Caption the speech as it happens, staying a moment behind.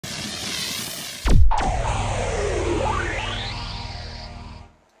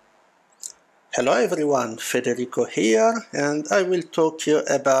Hello everyone, Federico here, and I will talk to you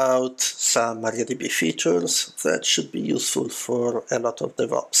about some MariaDB features that should be useful for a lot of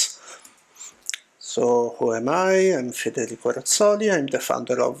DevOps. So who am I? I'm Federico Razzoli, I'm the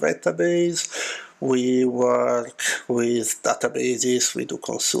founder of Vettabase. We work with databases, we do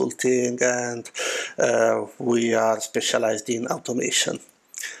consulting, and we are specialized in automation.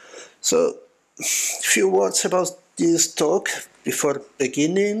 So a few words about this talk before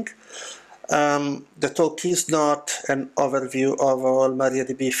beginning. The talk is not an overview of all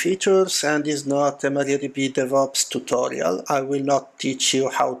MariaDB features and is not a MariaDB DevOps tutorial. I will not teach you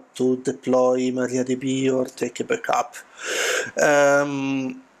how to deploy MariaDB or take a backup.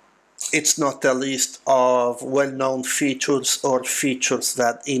 It's not a list of well-known features or features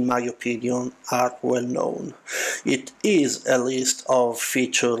that, in my opinion, are well-known. It is a list of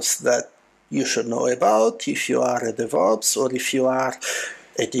features that you should know about if you are a DevOps or if you are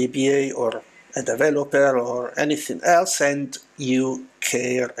a DBA or a developer or anything else and you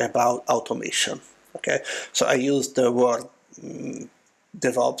care about automation. Okay, so I use the word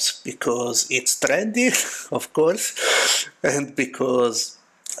DevOps because it's trendy, of course, and because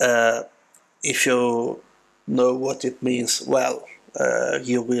if you know what it means, well,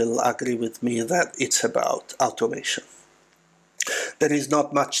 you will agree with me that it's about automation. There is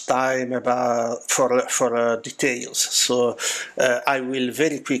not much time for details, so I will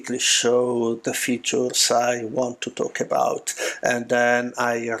very quickly show the features I want to talk about, and then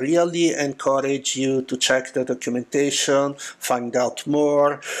I really encourage you to check the documentation, find out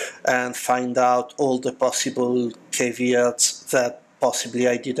more, and find out all the possible caveats that possibly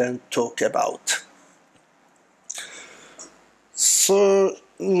I didn't talk about. So,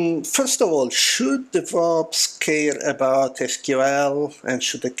 first of all, should DevOps care about SQL and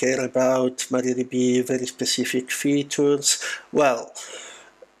should they care about MariaDB very specific features? Well,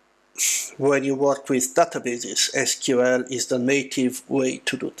 when you work with databases, SQL is the native way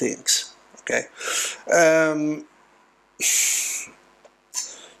to do things. Okay.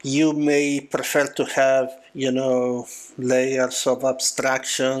 You may prefer to have, layers of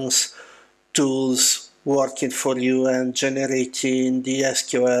abstractions, tools working for you and generating the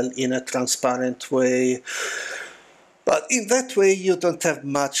SQL in a transparent way. But in that way, you don't have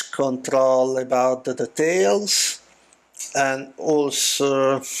much control about the details. And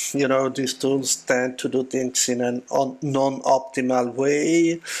also, these tools tend to do things in a non-optimal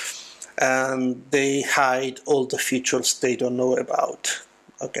way. And they hide all the features they don't know about.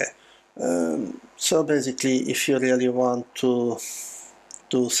 Okay. So basically, if you really want to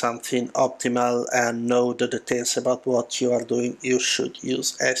do something optimal and know the details about what you are doing, you should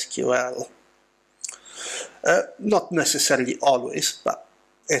use SQL. Not necessarily always, but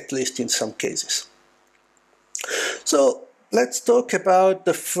at least in some cases. So let's talk about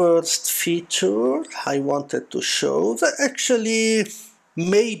the first feature I wanted to show that actually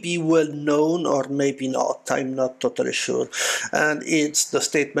may be well known or maybe not, I'm not totally sure, and it's the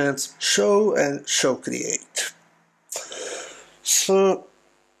statements show and show create. So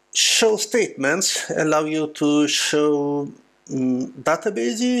show statements allow you to show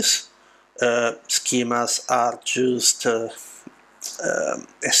databases. Schemas are just a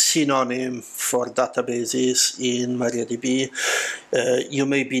synonym for databases in MariaDB. You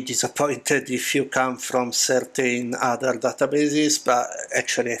may be disappointed if you come from certain other databases, but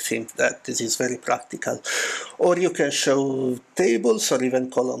actually I think that this is very practical. Or you can show tables or even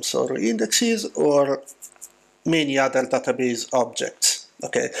columns or indexes or many other database objects.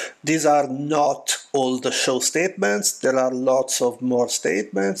 Okay, these are not all the show statements. There are lots of more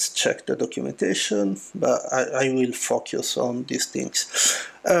statements. Check the documentation, but I will focus on these things.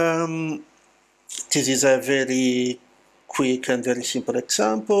 This is a very quick and very simple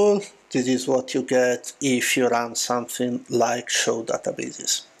example. This is what you get if you run something like show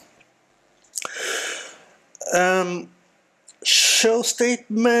databases. Show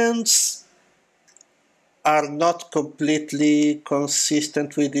statements are not completely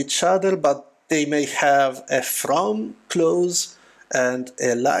consistent with each other, but they may have a from clause and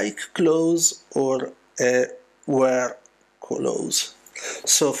a like clause or a where clause.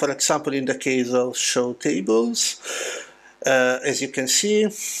 So for example, in the case of show tables, as you can see,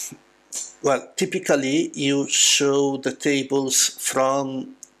 well, typically you show the tables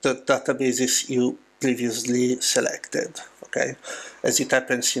from the databases you previously selected. Okay, as it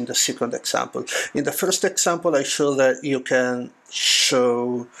happens in the second example. In the first example, I show that you can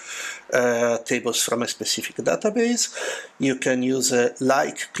show tables from a specific database. You can use a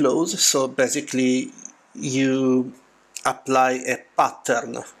like clause, so basically you apply a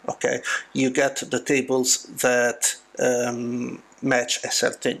pattern. Okay, you get the tables that match a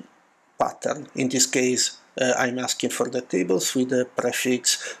certain pattern. In this case, I'm asking for the tables with the prefix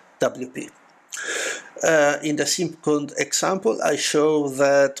WP. In the second example, I show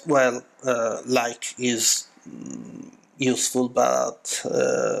that, well, like is useful, but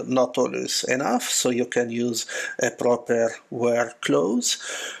not always enough, so you can use a proper where clause.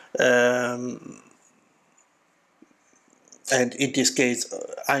 And in this case,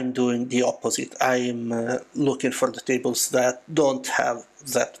 I'm doing the opposite. I'm looking for the tables that don't have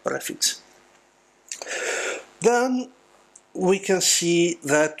that prefix. Then we can see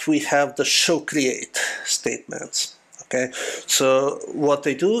that we have the show create statements. Okay, so what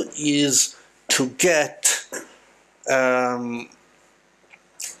I do is to get the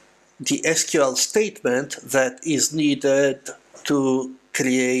SQL statement that is needed to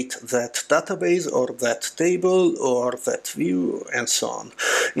create that database or that table or that view and so on.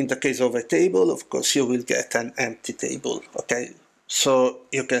 In the case of a table, of course, you will get an empty table. Okay, so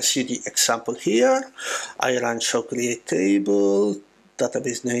you can see the example here. I run show create table,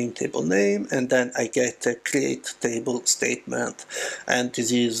 database name, table name, and then I get a create table statement. And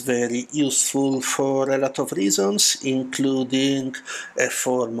this is very useful for a lot of reasons, including a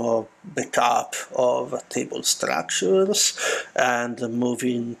form of backup of table structures and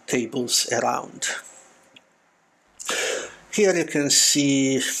moving tables around. Here you can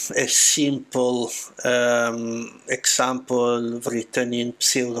see a simple example written in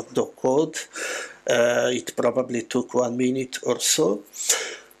pseudocode. It probably took 1 minute or so.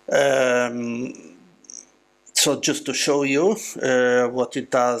 So just to show you, what it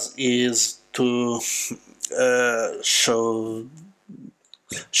does is to show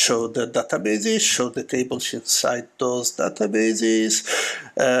the databases, show the tables inside those databases.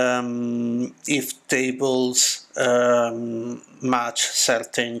 If tables match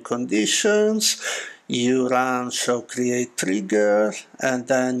certain conditions, you run show create trigger, and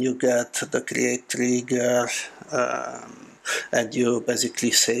then you get the create trigger, and you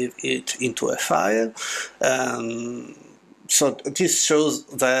basically save it into a file. So this shows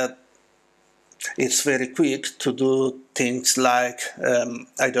that it's very quick to do things like,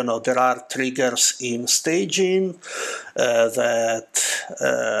 I don't know, there are triggers in staging that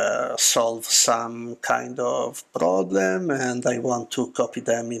solve some kind of problem, and I want to copy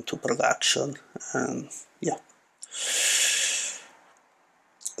them into production. Yeah.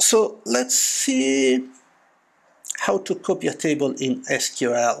 So let's see how to copy a table in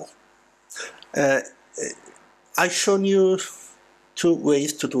SQL. I've shown you 2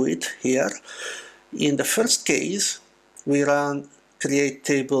 ways to do it here. In the first case, we run create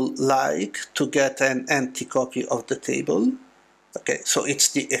table like to get an empty copy of the table. Okay, so it's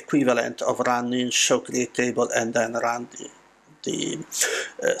the equivalent of running show create table and then run the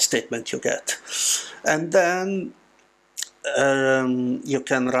statement you get. And then you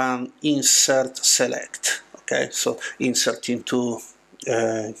can run insert select. Okay, so insert into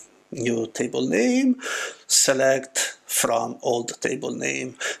new table name, select from old table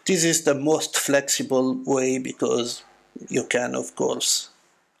name. This is the most flexible way because you can, of course,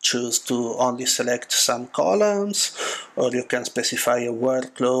 choose to only select some columns, or you can specify a where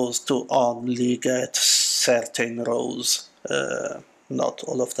clause to only get certain rows, not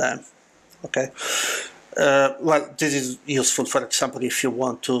all of them. Okay. Well, this is useful, for example, if you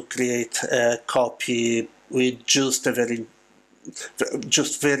want to create a copy with just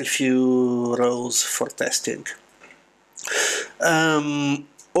very few rows for testing.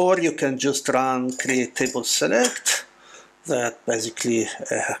 Or you can just run create table select that basically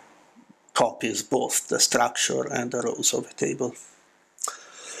copies both the structure and the rows of a table.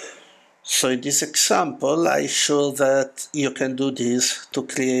 So in this example, I show that you can do this to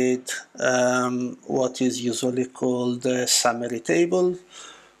create what is usually called a summary table,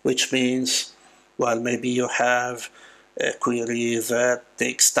 which means, well, maybe you have a query that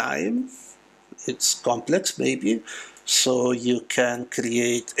takes time. It's complex, maybe. So you can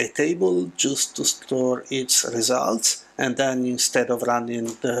create a table just to store its results, and then instead of running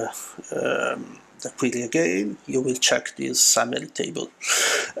the query again, you will check this summary table.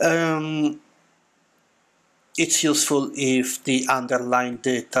 It's useful if the underlying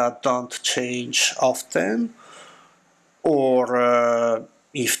data don't change often, or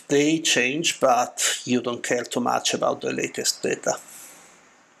if they change but you don't care too much about the latest data.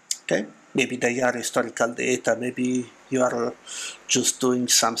 Okay? Maybe they are historical data, maybe you are just doing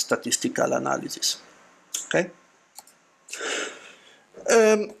some statistical analysis. Okay?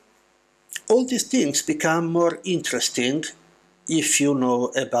 All these things become more interesting if you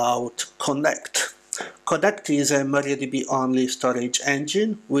know about Connect. Connect is a MariaDB only storage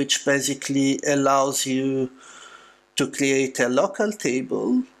engine, which basically allows you to create a local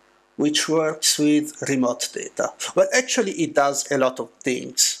table which works with remote data. Well, actually, it does a lot of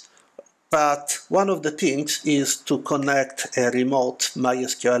things. But one of the things is to connect a remote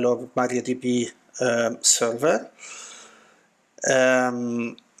MySQL or MariaDB server.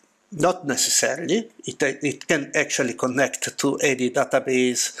 Not necessarily. It can actually connect to any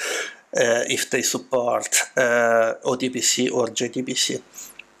database if they support ODBC or JDBC.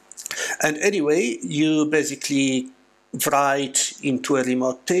 And anyway, you basically write into a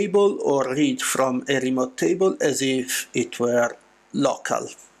remote table or read from a remote table as if it were local.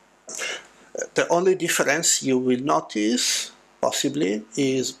 The only difference you will notice, possibly,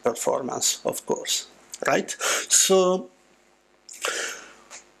 is performance, of course, right? So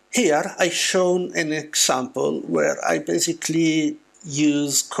here I've shown an example where I basically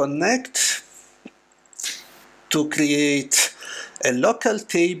use connect to create a local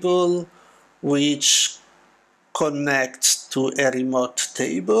table which connects to a remote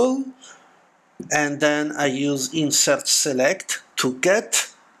table, and then I use insert select to get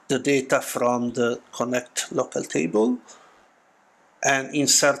the data from the connect local table and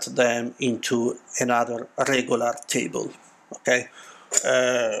insert them into another regular table. Okay.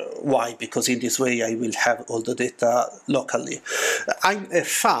 Why? Because in this way I will have all the data locally. I'm a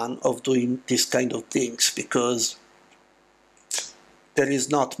fan of doing this kind of things because there is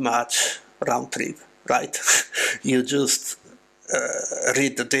not much round trip, right? You just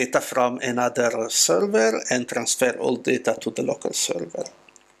read the data from another server and transfer all data to the local server.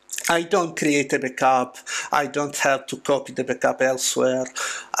 I don't create a backup. I don't have to copy the backup elsewhere.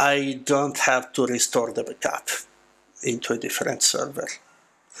 I don't have to restore the backup into a different server.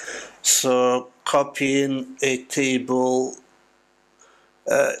 So copying a table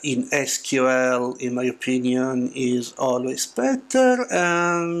in SQL, in my opinion, is always better,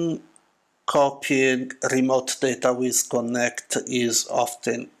 and copying remote data with connect is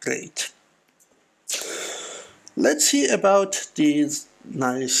often great. Let's see about these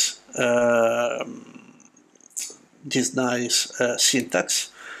nice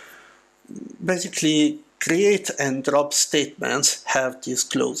syntax. Basically, create and drop statements have these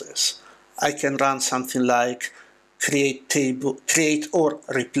clauses. I can run something like create or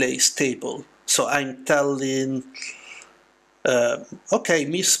replace table. So I'm telling, okay,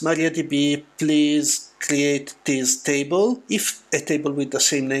 Miss MariaDB, please create this table. If a table with the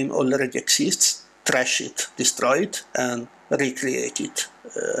same name already exists, trash it, destroy it, and recreate it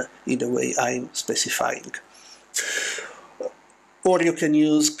in the way I'm specifying. Or you can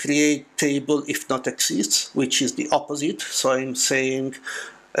use create table if not exists, which is the opposite. So I'm saying,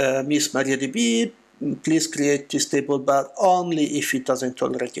 Miss MariaDB, please create this table, but only if it doesn't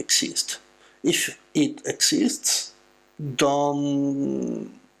already exist. If it exists, don't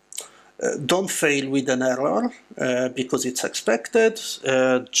fail with an error because it's expected.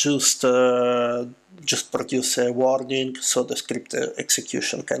 Just produce a warning so the script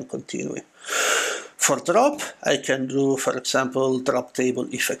execution can continue. For drop, I can do, for example, drop table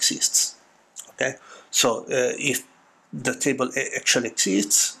if exists. Okay, so if the table actually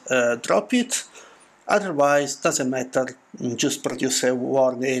exists, drop it. Otherwise, doesn't matter. Just produce a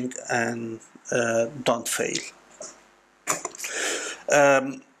warning and don't fail.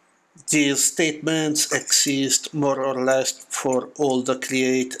 These statements exist more or less for all the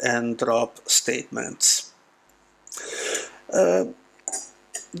create and drop statements.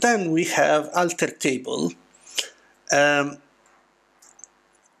 Then we have alter table.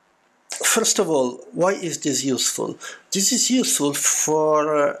 First of all, why is this useful? This is useful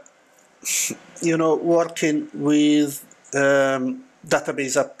for working with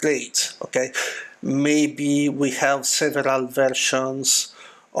database upgrades. Okay, maybe we have several versions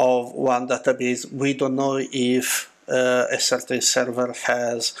of one database. We don't know if a certain server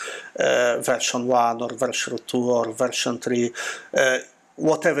has version 1 or version 2 or version 3.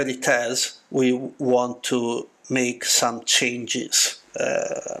 Whatever it has, we want to make some changes,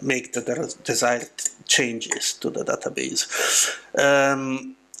 make the desired changes to the database.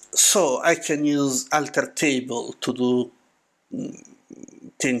 So I can use alter table to do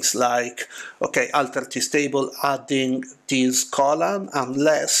things like, okay, alter this table, adding this column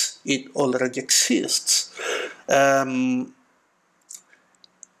unless it already exists.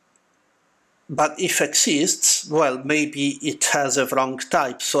 But if exists, well, maybe it has a wrong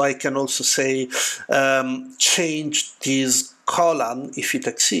type. So I can also say, change this column if it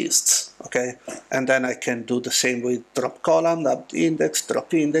exists, okay? And then I can do the same with drop column, add index,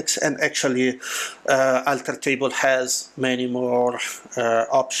 drop index, and actually alter table has many more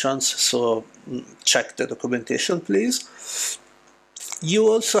options, so check the documentation, please. You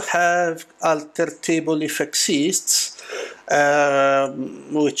also have alter table if exists.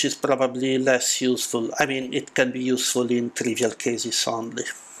 which is probably less useful. I mean, it can be useful in trivial cases only.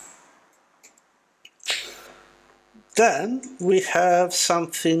 Then we have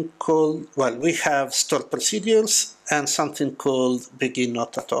something called, well, we have stored procedures and something called begin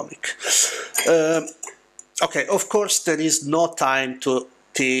not atomic. Okay, of course, there is no time to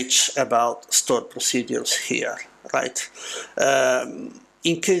teach about stored procedures here, right?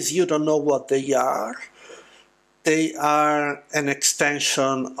 In case you don't know what they are an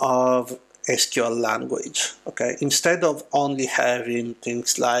extension of SQL language, okay? Instead of only having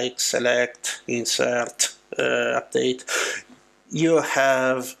things like select, insert, update, you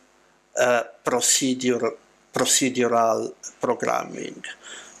have procedural programming.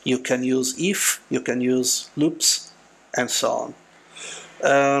 You can use if, you can use loops, and so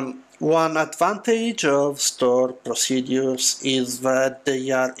on. One advantage of stored procedures is that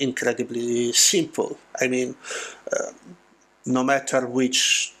they are incredibly simple. I mean, no matter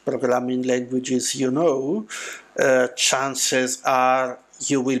which programming languages you know, chances are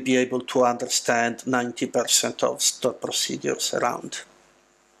you will be able to understand 90% of stored procedures around.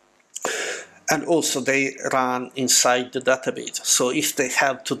 And also they run inside the database. So if they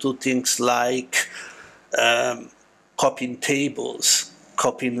have to do things like copying tables,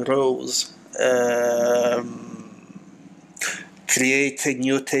 copying rows, create a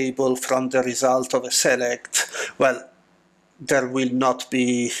new table from the result of a select, well, there will not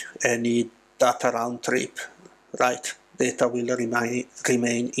be any data round trip, right? Data will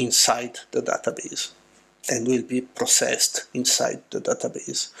remain inside the database and will be processed inside the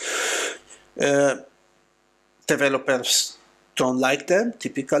database. Developers don't like them,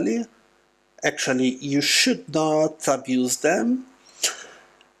 typically. Actually, you should not abuse them.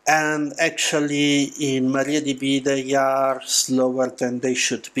 And actually, in MariaDB, they are slower than they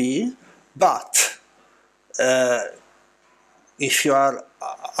should be. But if you are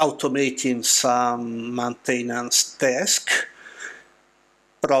automating some maintenance task,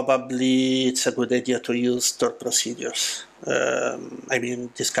 probably it's a good idea to use stored procedures. I mean,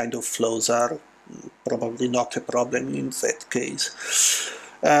 this kind of flows are probably not a problem in that case.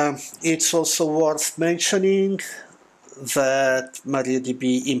 It's also worth mentioning that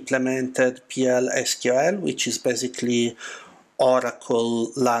MariaDB implemented PL/SQL, which is basically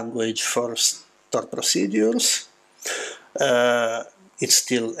Oracle language for stored procedures. It's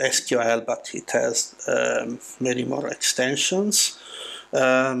still SQL, but it has many more extensions.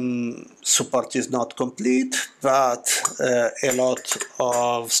 Support is not complete, but a lot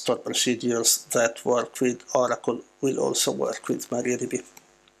of stored procedures that work with Oracle will also work with MariaDB.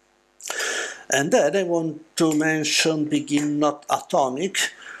 And then I want to mention begin not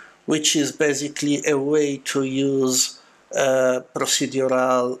atomic, which is basically a way to use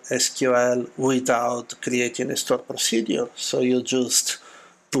procedural SQL without creating a stored procedure. So you just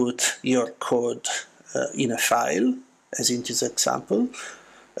put your code in a file, as in this example.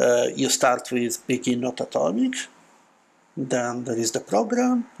 You start with begin not atomic, then there is the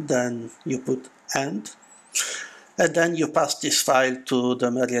program, then you put end, and then you pass this file to the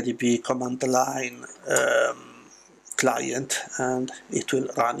MariaDB command line client, and it will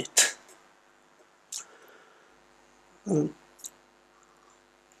run it.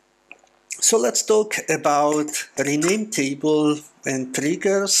 So let's talk about rename table and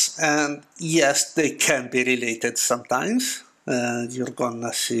triggers, and yes, they can be related sometimes. You're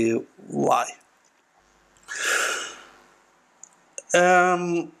gonna see why.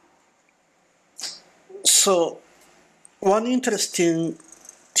 So one interesting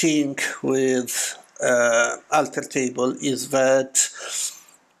thing with alter table is that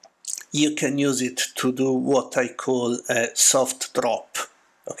you can use it to do what I call a soft drop.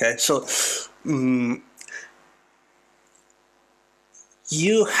 Okay, so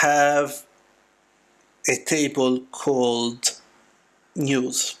you have a table called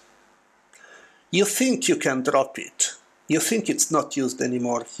news. You think you can drop it. You think it's not used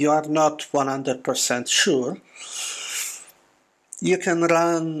anymore. You are not 100% sure. You can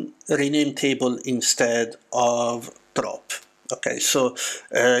run rename table instead of drop. Okay, so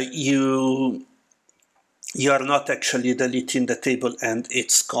you are not actually deleting the table and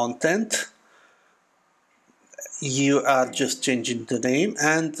its content. You are just changing the name,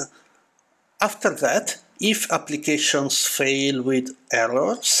 and after that, if applications fail with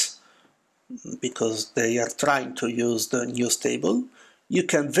errors, because they are trying to use the news table, you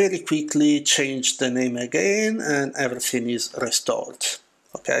can very quickly change the name again and everything is restored.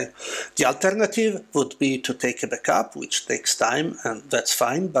 Okay. The alternative would be to take a backup, which takes time, and that's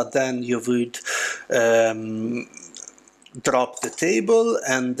fine, but then you would drop the table,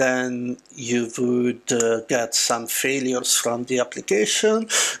 and then you would get some failures from the application,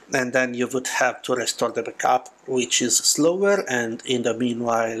 and then you would have to restore the backup, which is slower, and in the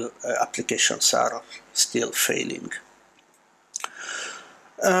meanwhile applications are still failing.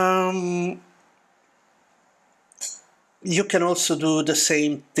 You can also do the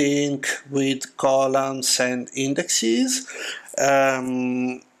same thing with columns and indexes.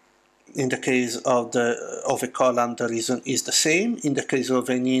 In the case of a column, the reason is the same. In the case of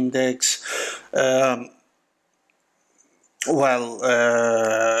an index,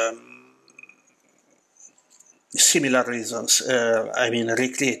 similar reasons. I mean,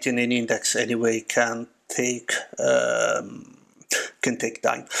 recreating an index anyway can take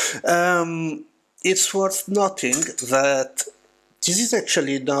time. It's worth noting that this is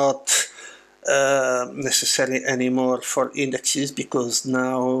actually not necessary anymore for indexes, because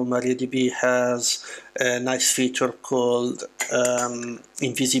now MariaDB has a nice feature called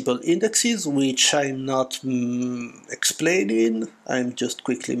invisible indexes, which I'm not explaining, I'm just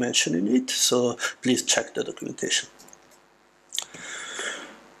quickly mentioning it, so please check the documentation.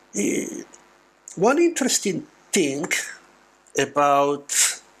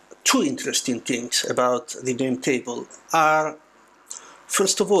 Two interesting things about the name table are,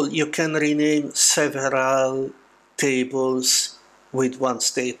 first of all, you can rename several tables with one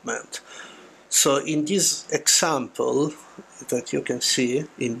statement. So in this example that you can see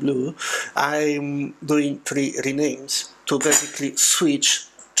in blue, I'm doing 3 renames to basically switch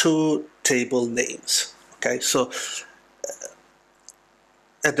 2 table names. Okay, so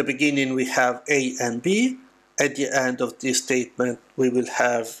at the beginning we have A and B. At the end of this statement we will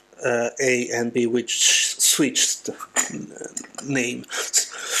have A and B, which switched names.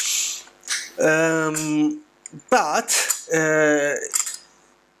 But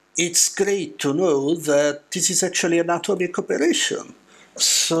it's great to know that this is actually an atomic operation.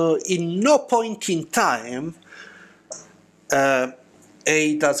 So in no point in time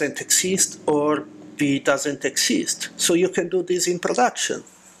A doesn't exist or B doesn't exist. So you can do this in production.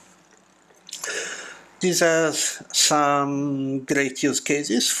 This has some great use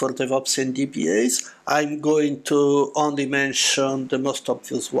cases for DevOps and DBAs. I'm going to only mention the most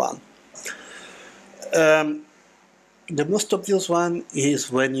obvious one. The most obvious one is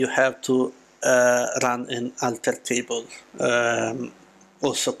when you have to run an alter table,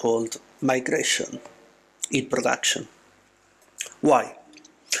 also called migration, in production. Why?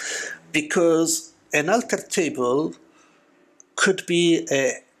 Because an alter table could be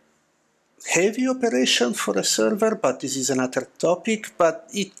a heavy operation for a server, but this is another topic, but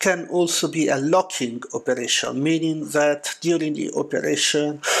it can also be a locking operation, meaning that during the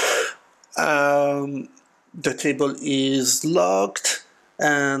operation the table is locked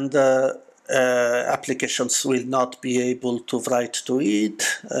and applications will not be able to write to it.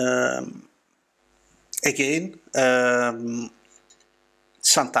 Again,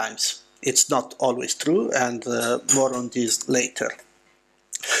 sometimes it's not always true, and more on this later.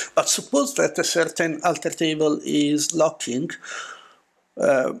 But suppose that a certain alter table is locking,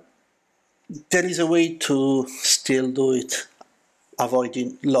 there is a way to still do it,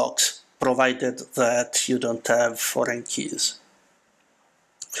 avoiding locks, provided that you don't have foreign keys.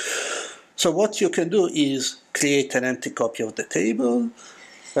 So what you can do is create an empty copy of the table,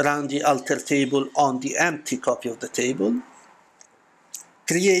 run the alter table on the empty copy of the table,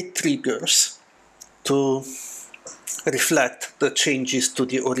 create triggers to reflect the changes to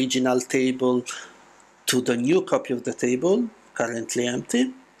the original table to the new copy of the table, currently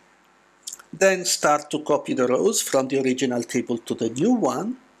empty. Then start to copy the rows from the original table to the new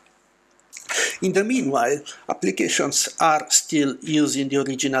one. In the meanwhile, applications are still using the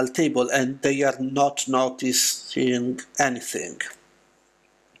original table and they are not noticing anything.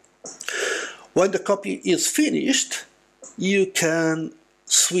 When the copy is finished, you can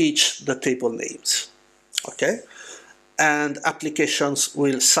switch the table names. Okay? And applications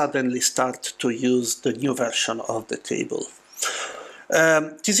will suddenly start to use the new version of the table.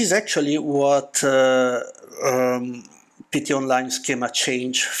 This is actually what PT Online schema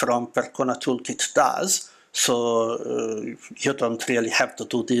change from Percona Toolkit does. So you don't really have to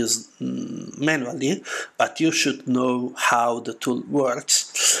do this manually, but you should know how the tool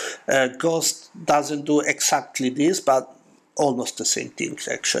works. Ghost doesn't do exactly this, but almost the same thing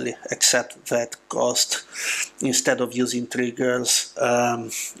actually, except that Ghost, instead of using triggers,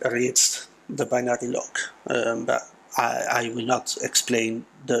 reads the binary log. But I will not explain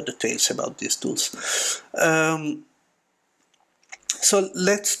the details about these tools. So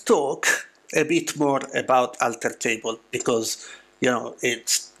let's talk a bit more about alter table, because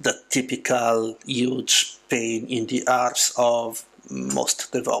it's the typical huge pain in the arse of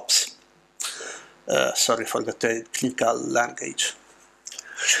most DevOps. Sorry for the technical language.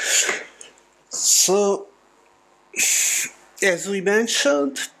 So, as we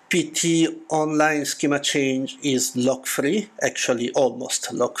mentioned, PT online schema change is lock-free, actually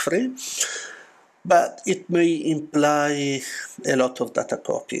almost lock-free, but it may imply a lot of data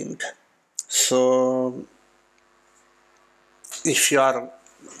copying. So, if you are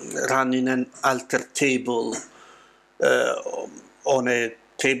running an alter table on a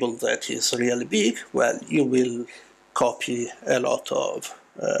table that is really big, well, you will copy a lot of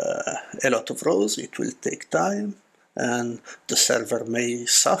rows. It will take time, and the server may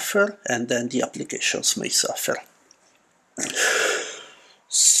suffer, and then the applications may suffer.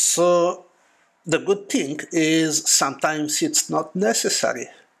 So the good thing is sometimes it's not necessary,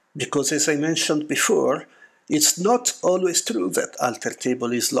 because as I mentioned before, it's not always true that alter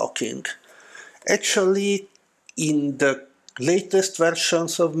table is locking. Actually, in the latest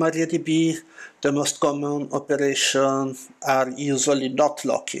versions of MariaDB, the most common operations are usually not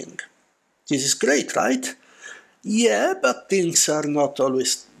locking. This is great, right? Yeah, but things are not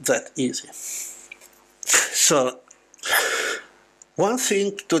always that easy. So, one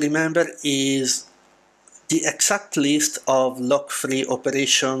thing to remember is the exact list of lock-free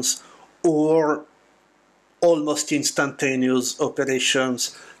operations or almost instantaneous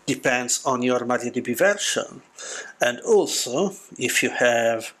operations depends on your MariaDB version. And also, if you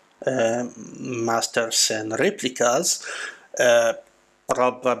have masters and replicas,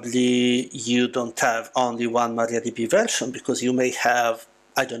 probably you don't have only one MariaDB version, because you may have,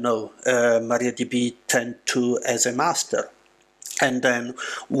 I don't know, MariaDB 10.2 as a master, and then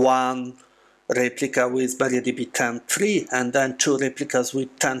one replica with MariaDB 10.3, and then two replicas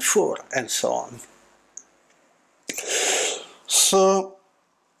with 10.4, and so on. So,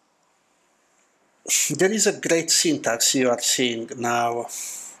 there is a great syntax you are seeing now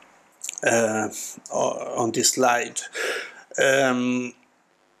on this slide.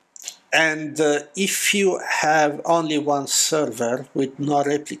 If you have only one server with no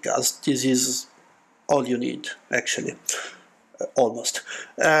replicas, this is all you need, actually, almost.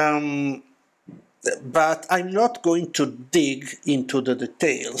 But I'm not going to dig into the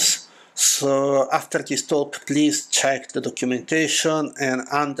details. So after this talk, please check the documentation and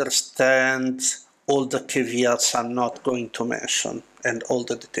understand all the caveats I'm not going to mention and all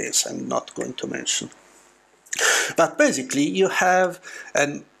the details I'm not going to mention. But basically, you have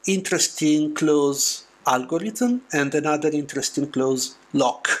an interesting close algorithm and another interesting close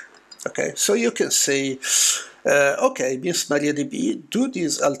lock. Okay, so you can say, okay, Miss MariaDB, do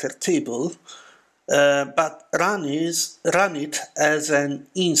this alter table, but run it as an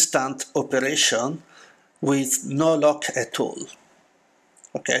instant operation with no lock at all.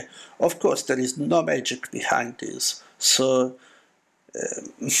 Okay, of course there is no magic behind this, so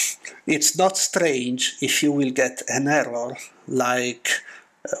it's not strange if you will get an error like,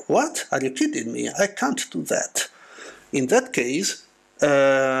 what? Are you kidding me? I can't do that. In that case,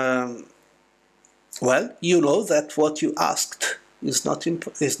 well, you know that what you asked is not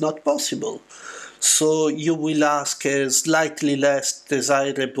possible. So you will ask a slightly less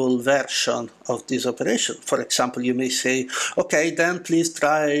desirable version of this operation. For example, you may say, okay, then please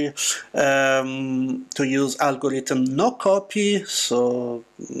try to use algorithm no copy, so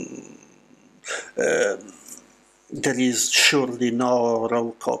there is surely no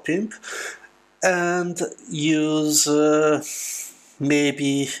row copying, and use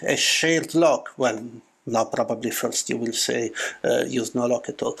maybe a shared lock. Well, no, probably first you will say use no lock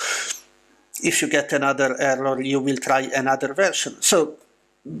at all. If you get another error, you will try another version. So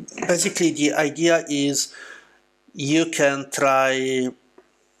basically the idea is you can try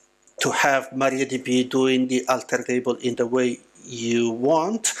to have MariaDB doing the alter table in the way you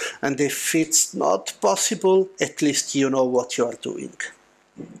want, and if it's not possible, at least you know what you are doing.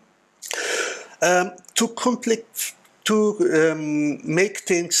 To make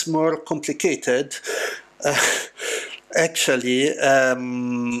things more complicated, actually,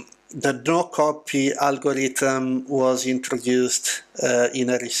 the no copy algorithm was introduced in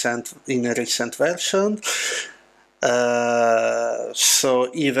a recent version. So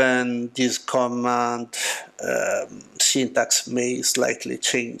even this command syntax may slightly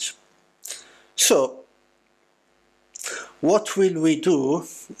change. So what will we do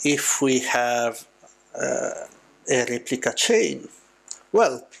if we have a replica chain?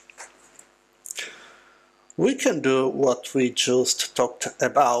 Well, we can do what we just talked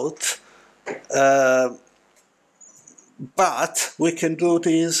about, but we can do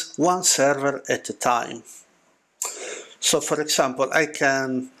this one server at a time. So for example, I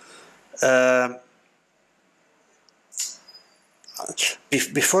can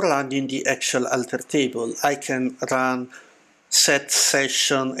before running the actual alter table, I can run set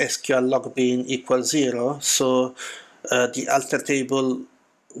session SQL log bin equals 0, so the alter table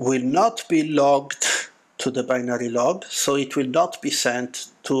will not be logged to the binary log, so it will not be sent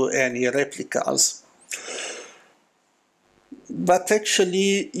to any replicas. But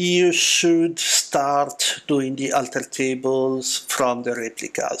actually, you should start doing the alter tables from the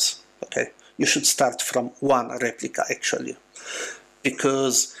replicas. Okay, you should start from one replica actually,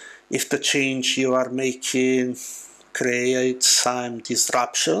 because if the change you are making creates some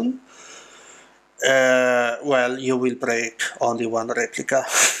disruption, well, you will break only one replica,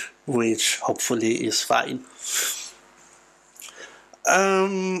 which hopefully is fine.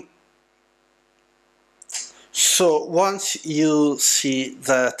 So once you see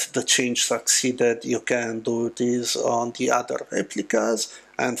that the change succeeded, you can do this on the other replicas,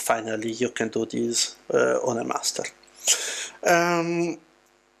 and finally you can do this on a master.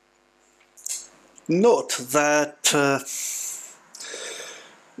 Note that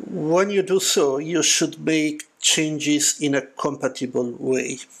when you do so, you should make changes in a compatible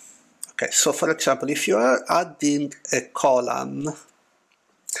way. Okay, so for example, if you are adding a column,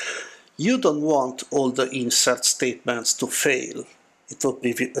 you don't want all the insert statements to fail. It would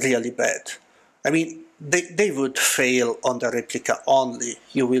be really bad. I mean, they would fail on the replica only.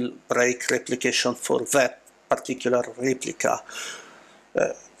 You will break replication for that particular replica,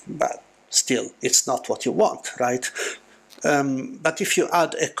 but still, it's not what you want, right? But if you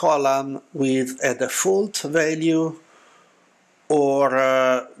add a column with a default value,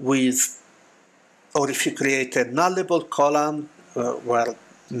 or if you create a nullable column where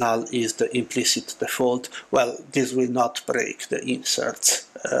null is the implicit default, well, this will not break the inserts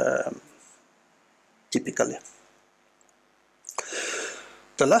typically.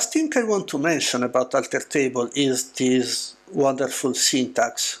 The last thing I want to mention about alter table is this wonderful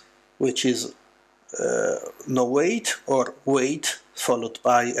syntax, which is no wait or wait followed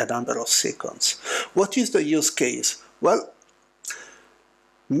by a number of seconds. What is the use case? Well,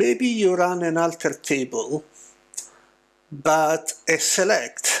 maybe you run an alter table, but a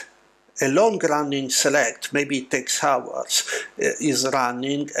select, a long-running select, maybe it takes hours, is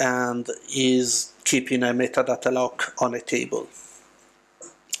running and is keeping a metadata lock on a table.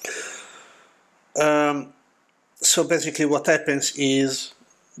 So basically what happens is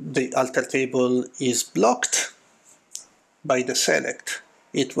the alter table is blocked by the select.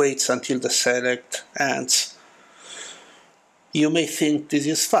 It waits until the select ends. You may think this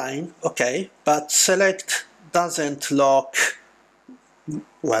is fine, okay, but select doesn't lock.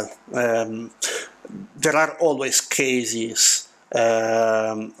 Well, there are always cases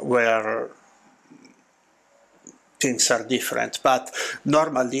where things are different, but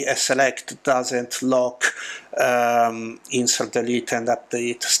normally a select doesn't lock insert, delete, and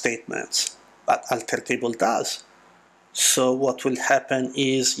update statements, but alter table does. So what will happen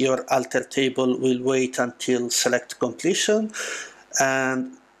is your alter table will wait until select completion,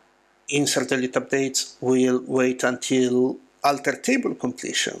 and insert, delete, updates will wait until alter table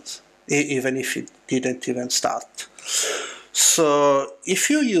completions, even if it didn't even start. So if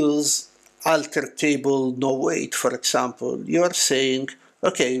you use alter table no wait, for example, you are saying,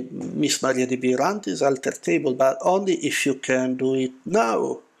 okay, Miss MariaDB, run this alter table, but only if you can do it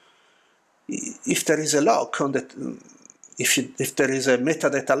now. If there is a lock on the, if there is a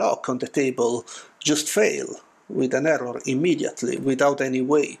metadata lock on the table, just fail with an error immediately without any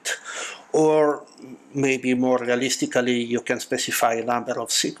wait. Or maybe more realistically, you can specify a number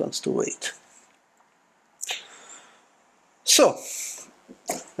of seconds to wait. So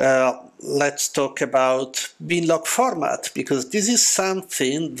let's talk about bin log format, because this is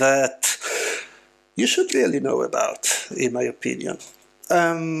something that you should really know about, in my opinion.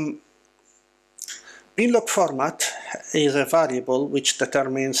 Bin log format is a variable which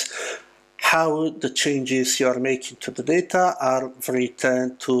determines how the changes you are making to the data are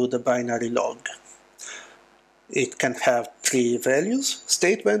written to the binary log. It can have three values: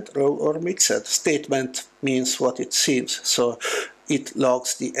 statement, row, or mixed. Statement means what it seems, so it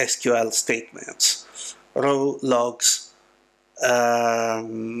logs the SQL statements. Row logs a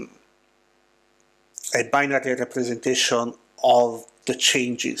binary representation of the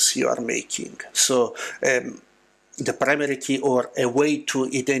changes you are making. So the primary key, or a way to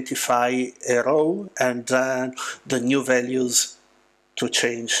identify a row, and then the new values to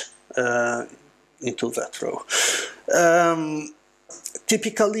change into that row.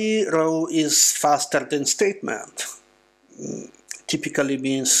 Typically, row is faster than statement. Typically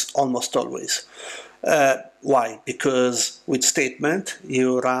means almost always. Why? Because with statement,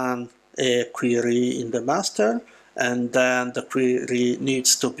 you run a query in the master, and then the query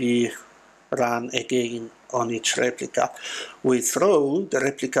needs to be run again on each replica. With row, the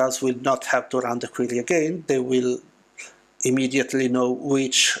replicas will not have to run the query again. They will immediately know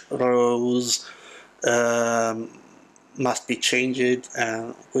which rows must be changed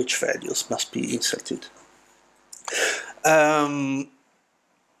and which values must be inserted.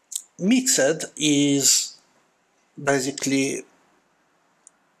 Mixed is basically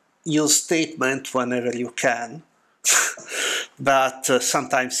use statement whenever you can, but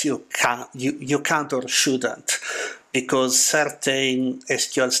sometimes you can't or shouldn't, because certain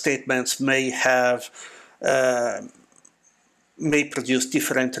SQL statements may have may produce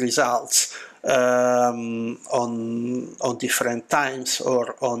different results on different times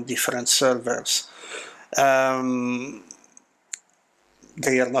or on different servers.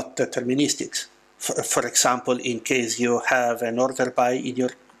 They are not deterministic. For example, in case you have an order by in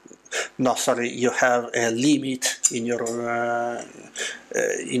your you have a limit in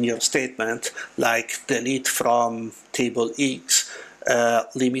your statement, like delete from table X,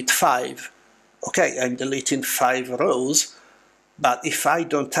 limit 5. Okay, I'm deleting 5 rows, but if I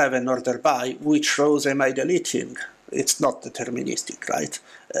don't have an order by, which rows am I deleting? It's not deterministic, right?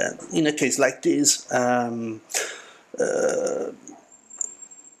 In a case like this,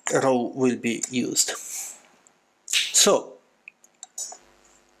 row will be used. So,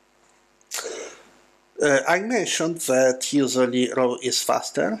 I mentioned that usually row is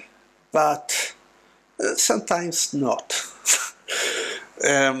faster, but sometimes not.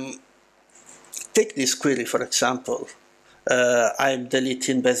 Take this query, for example. I'm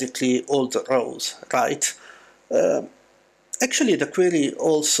deleting basically all the rows, right? Actually, the query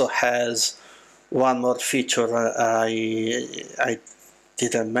also has one more feature I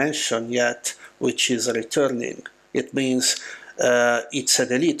didn't mention yet, which is returning. It means it's a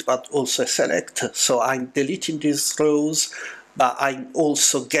delete, but also a select. So I'm deleting these rows, but I'm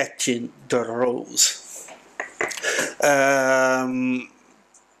also getting the rows.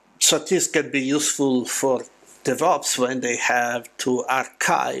 So this can be useful for Devops when they have to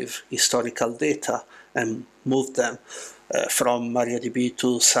archive historical data and move them from MariaDB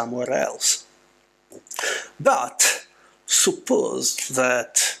to somewhere else. But suppose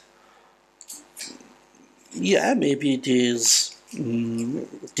that, yeah, maybe this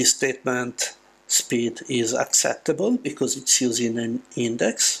statement speed is acceptable because it's using an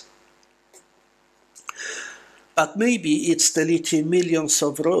index, but maybe it's deleting millions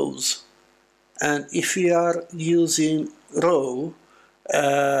of rows. And if we are using row,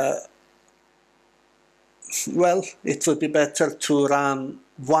 well, it would be better to run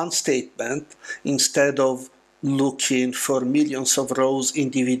one statement instead of looking for millions of rows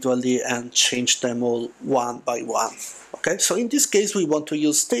individually and change them all one by one. Okay, so in this case we want to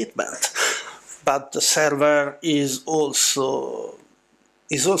use statement, but the server is also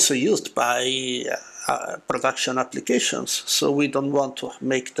used by production applications, so we don't want to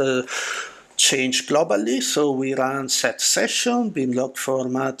make the change globally. So we run set session bin log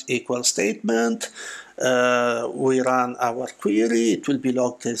format equal statement. We run our query, it will be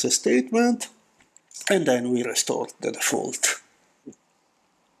logged as a statement, and then we restore the default.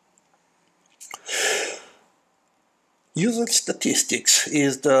 User statistics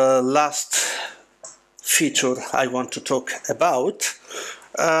is the last feature I want to talk about.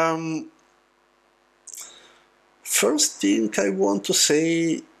 First thing I want to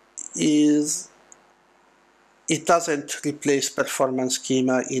say is it doesn't replace performance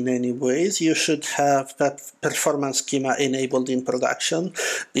schema in any ways. You should have that performance schema enabled in production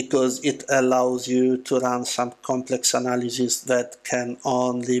because it allows you to run some complex analysis that can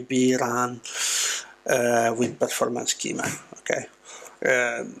only be run with performance schema, okay?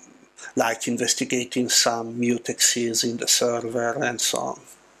 Like investigating some mutexes in the server and so on.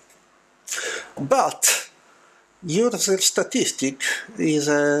 But user statistic is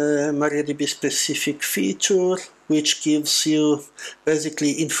a MariaDB specific feature which gives you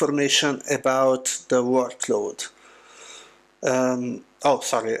basically information about the workload.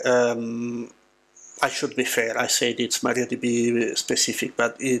 I should be fair, I said it's MariaDB specific,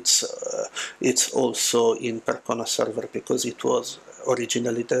 but it's also in Percona server because it was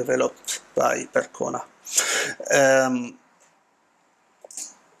originally developed by Percona.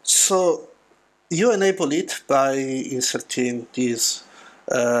 So you enable it by inserting this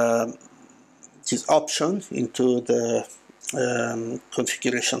option into the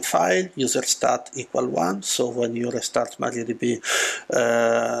configuration file, user stat equal 1. So when you restart MariaDB,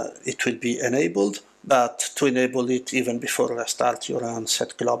 it will be enabled. But to enable it even before restart, you run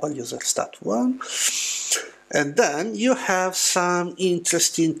set global user stat 1. And then you have some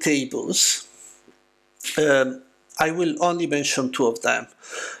interesting tables. I will only mention two of them.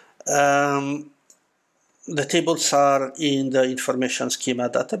 The tables are in the information schema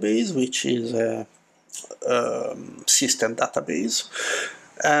database, which is a system database.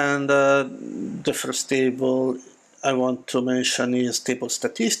 And the first table I want to mention is table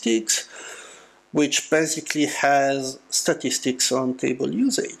statistics, which basically has statistics on table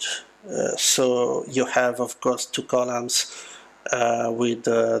usage. So you have, of course, two columns with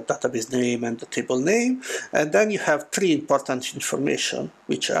the database name and the table name, and then you have three important information,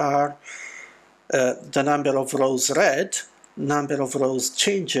 which are the number of rows read, number of rows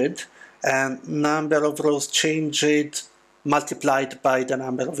changed, and number of rows changed multiplied by the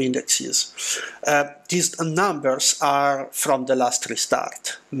number of indexes. These numbers are from the last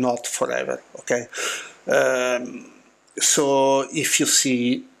restart, not forever, okay? So if you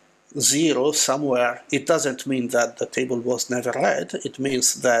see 0 somewhere, it doesn't mean that the table was never read. It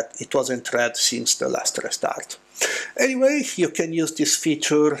means that it wasn't read since the last restart. Anyway, you can use this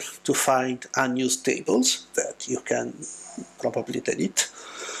feature to find unused tables that you can probably delete,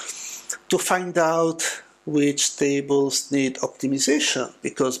 to find out which tables need optimization,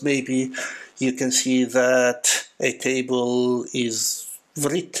 because maybe you can see that a table is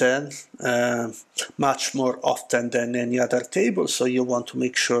written much more often than any other table, so you want to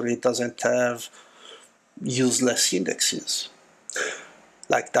make sure it doesn't have useless indexes,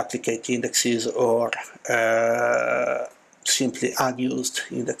 like duplicate indexes or simply unused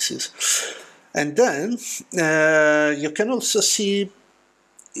indexes. And then you can also see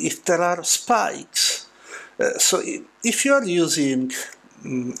if there are spikes. So if you are using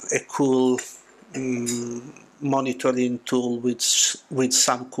a cool monitoring tool with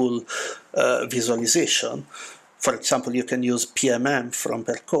some cool visualization, for example, you can use PMM from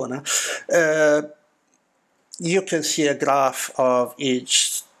Percona, you can see a graph of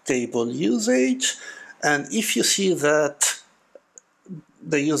each table usage, and if you see that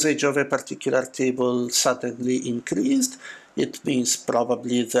the usage of a particular table suddenly increased, it means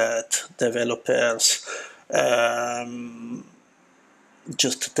probably that developers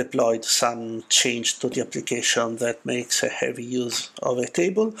just deployed some change to the application that makes a heavy use of a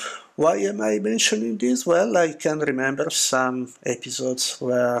table. Why am I mentioning this? Well, I can remember some episodes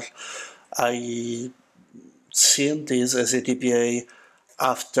where I seen this as a DBA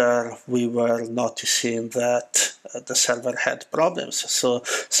after we were noticing that the server had problems. So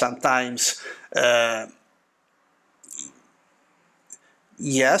sometimes,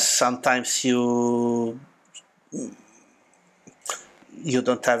 yes, sometimes you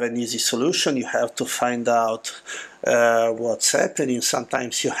don't have an easy solution. You have to find out what's happening.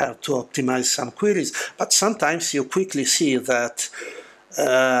 Sometimes you have to optimize some queries, but sometimes you quickly see that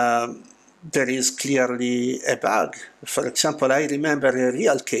there is clearly a bug. For example, I remember a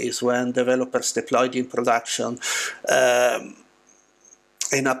real case when developers deployed in production an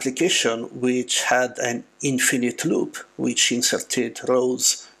application which had an infinite loop, which inserted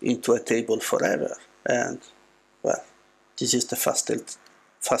rows into a table forever. And, well, this is the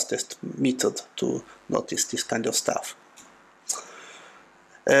fastest method to notice this kind of stuff.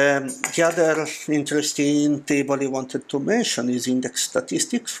 The other interesting table I wanted to mention is index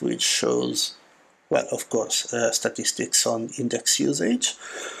statistics, which shows, well, of course, statistics on index usage.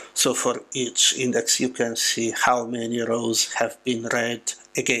 So for each index, you can see how many rows have been read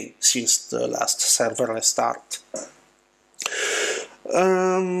again since the last server restart.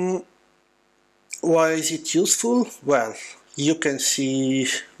 Why is it useful? Well, you can see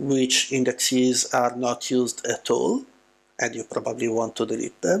which indexes are not used at all, and you probably want to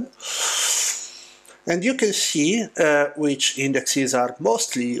delete them. And you can see which indexes are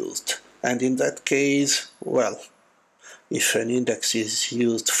mostly used. And in that case, well, if an index is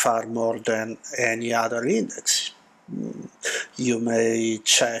used far more than any other index, you may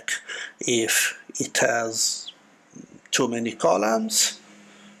check if it has too many columns,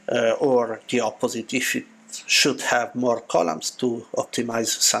 or the opposite, if it should have more columns to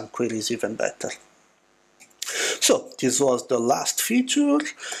optimize some queries even better. So this was the last feature.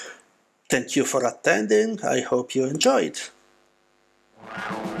 Thank you for attending. I hope you enjoyed.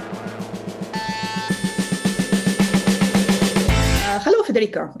 Hello,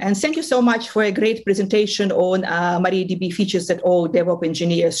 Federico, and thank you so much for a great presentation on MariaDB features that all DevOps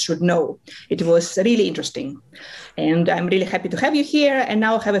engineers should know. It was really interesting, and I'm really happy to have you here, and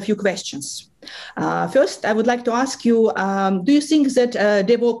now I have a few questions. First, I would like to ask you, do you think that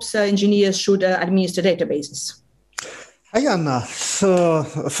DevOps engineers should administer databases? Hi, Anna. So,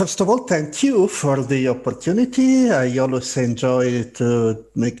 first of all, thank you for the opportunity. I always enjoy to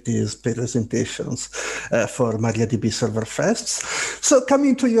make these presentations for MariaDB Server Fest. So,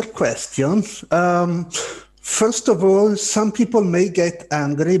 coming to your question, First of all, some people may get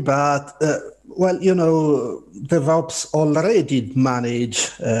angry, but well, you know, Devops already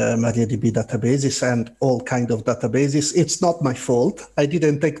manage MariaDB databases and all kind of databases. It's not my fault. I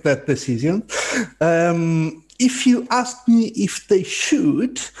didn't take that decision. If you ask me if they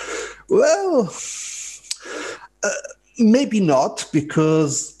should, well, maybe not,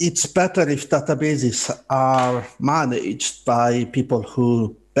 because it's better if databases are managed by people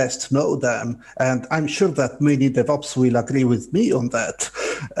who best know them. And I'm sure that many DevOps will agree with me on that.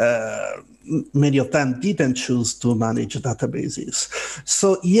 Many of them didn't choose to manage databases.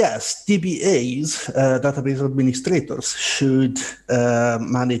 So yes, DBAs, database administrators, should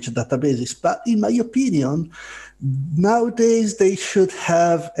manage databases. But in my opinion, nowadays they should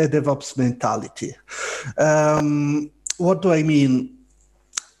have a DevOps mentality. What do I mean?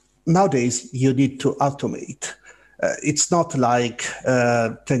 Nowadays, you need to automate. It's not like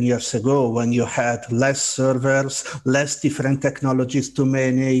 10 years ago when you had less servers, less different technologies to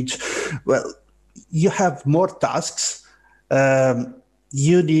manage. Well, you have more tasks.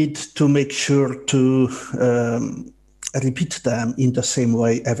 You need to make sure to repeat them in the same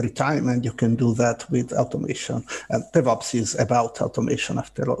way every time, and you can do that with automation. And DevOps is about automation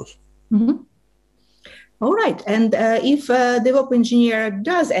after all. Mm-hmm. All right. And if a DevOps engineer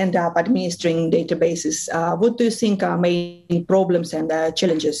does end up administering databases, what do you think are main problems and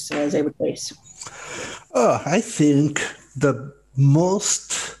challenges they would face? I think the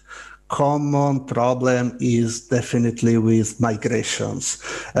most common problem is definitely with migrations.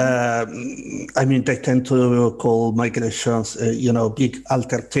 I mean, they tend to call migrations, big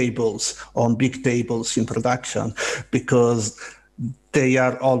alter tables on big tables in production, because they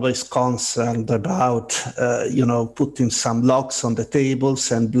are always concerned about, putting some locks on the tables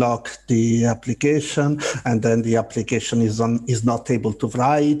and block the application, and then the application is not able to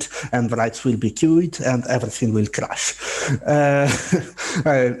write, and writes will be queued, and everything will crash.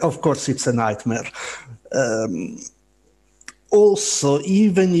 Of course, it's a nightmare. Also,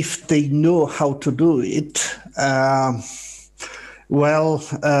 even if they know how to do it,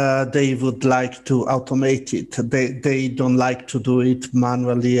 they would like to automate it. They don't like to do it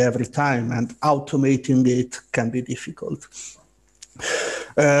manually every time, and automating it can be difficult.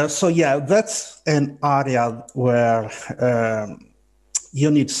 That's an area where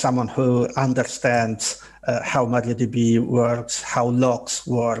you need someone who understands how MariaDB works, how logs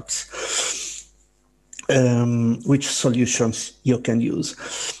works, which solutions you can use.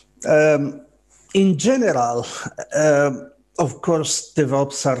 In general, of course,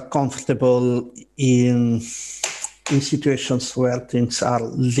 DevOps are comfortable in situations where things are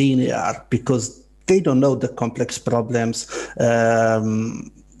linear, because they don't know the complex problems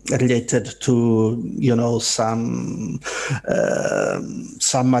related to, some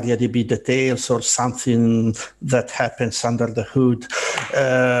MariaDB details or something that happens under the hood.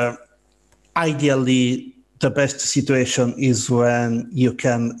 Ideally, the best situation is when you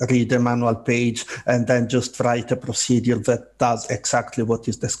can read a manual page and then just write a procedure that does exactly what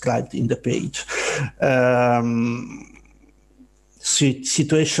is described in the page.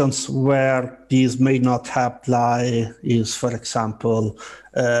 Situations where these may not apply is, for example,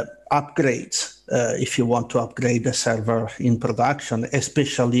 upgrades. If you want to upgrade a server in production,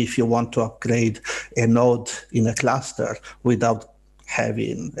 especially if you want to upgrade a node in a cluster without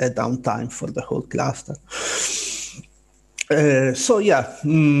having a downtime for the whole cluster.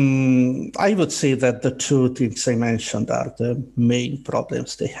 I would say that the two things I mentioned are the main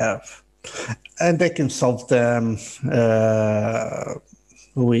problems they have. And they can solve them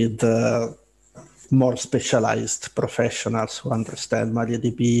with more specialized professionals who understand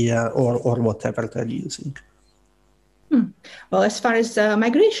MariaDB or whatever they're using. Well, as far as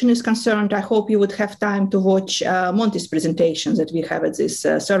migration is concerned, I hope you would have time to watch Monty's presentations that we have at this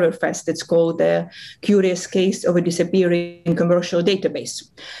Server Fest. It's called The Curious Case of a Disappearing Commercial Database.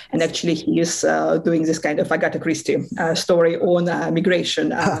 And actually, he is doing this kind of Agatha Christie story on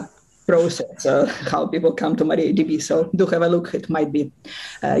migration process, how people come to MariaDB. So do have a look. It might be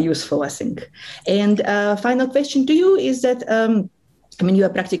useful, I think. And final question to you is that you are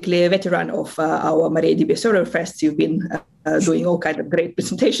practically a veteran of our MariaDB Server Fest. You've been doing all kinds of great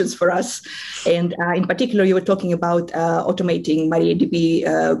presentations for us. And in particular, you were talking about automating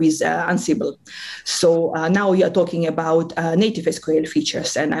MariaDB with Ansible. So now you are talking about native SQL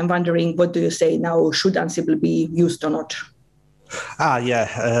features. And I'm wondering, what do you say now? Should Ansible be used or not?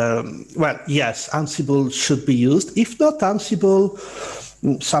 Yes, Ansible should be used. If not Ansible,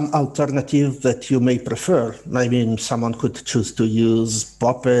 some alternative that you may prefer. I mean, someone could choose to use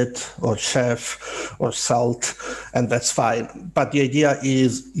Puppet or Chef or Salt, and that's fine. But the idea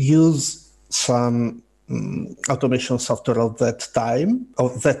is use some automation software of that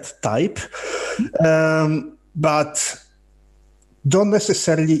type, but don't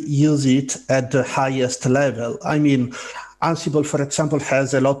necessarily use it at the highest level. I mean, Ansible, for example,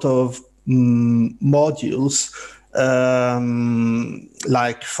 has a lot of modules,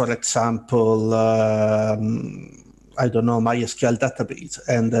 like, for example, I don't know, MySQL database,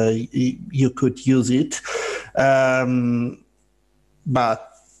 and you could use it. But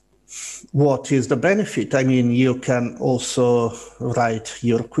what is the benefit? I mean, you can also write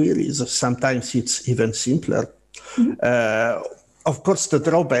your queries. Sometimes it's even simpler. Of course, the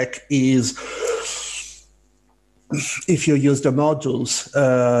drawback is if you use the modules,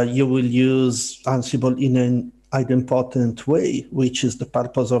 you will use Ansible in an idempotent way, which is the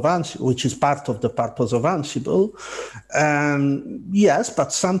purpose of Ansible, which is part of the purpose of Ansible. And yes,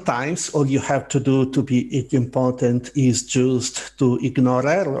 but sometimes all you have to do to be idempotent is just to ignore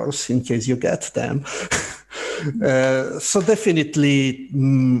errors in case you get them. So definitely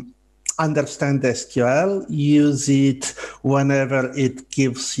understand SQL, use it whenever it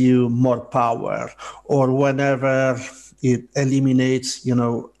gives you more power or whenever it eliminates,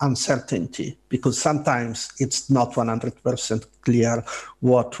 uncertainty, because sometimes it's not 100% clear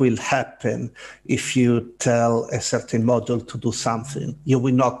what will happen if you tell a certain module to do something. You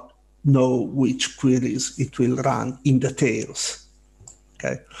will not know which queries it will run in details.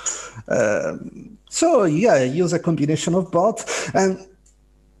 Okay. So yeah, use a combination of both. And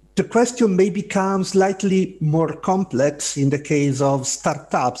the question may become slightly more complex in the case of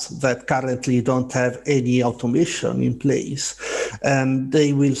startups that currently don't have any automation in place. And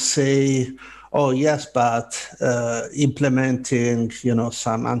they will say, oh, yes, but implementing,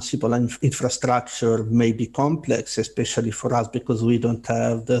 some Ansible infrastructure may be complex, especially for us because we don't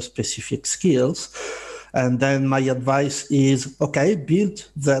have the specific skills. And then my advice is, okay, build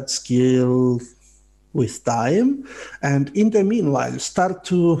that skill with time, and in the meanwhile, start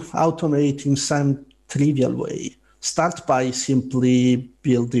to automate in some trivial way. Start by simply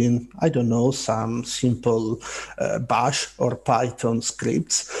building, I don't know, some simple Bash or Python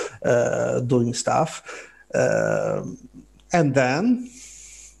scripts doing stuff. And then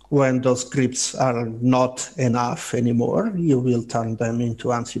when those scripts are not enough anymore, you will turn them into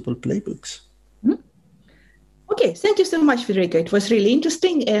Ansible playbooks. Okay, thank you so much, Federico. It was really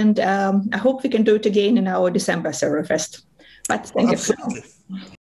interesting, and I hope we can do it again in our December Server Fest. But thank you.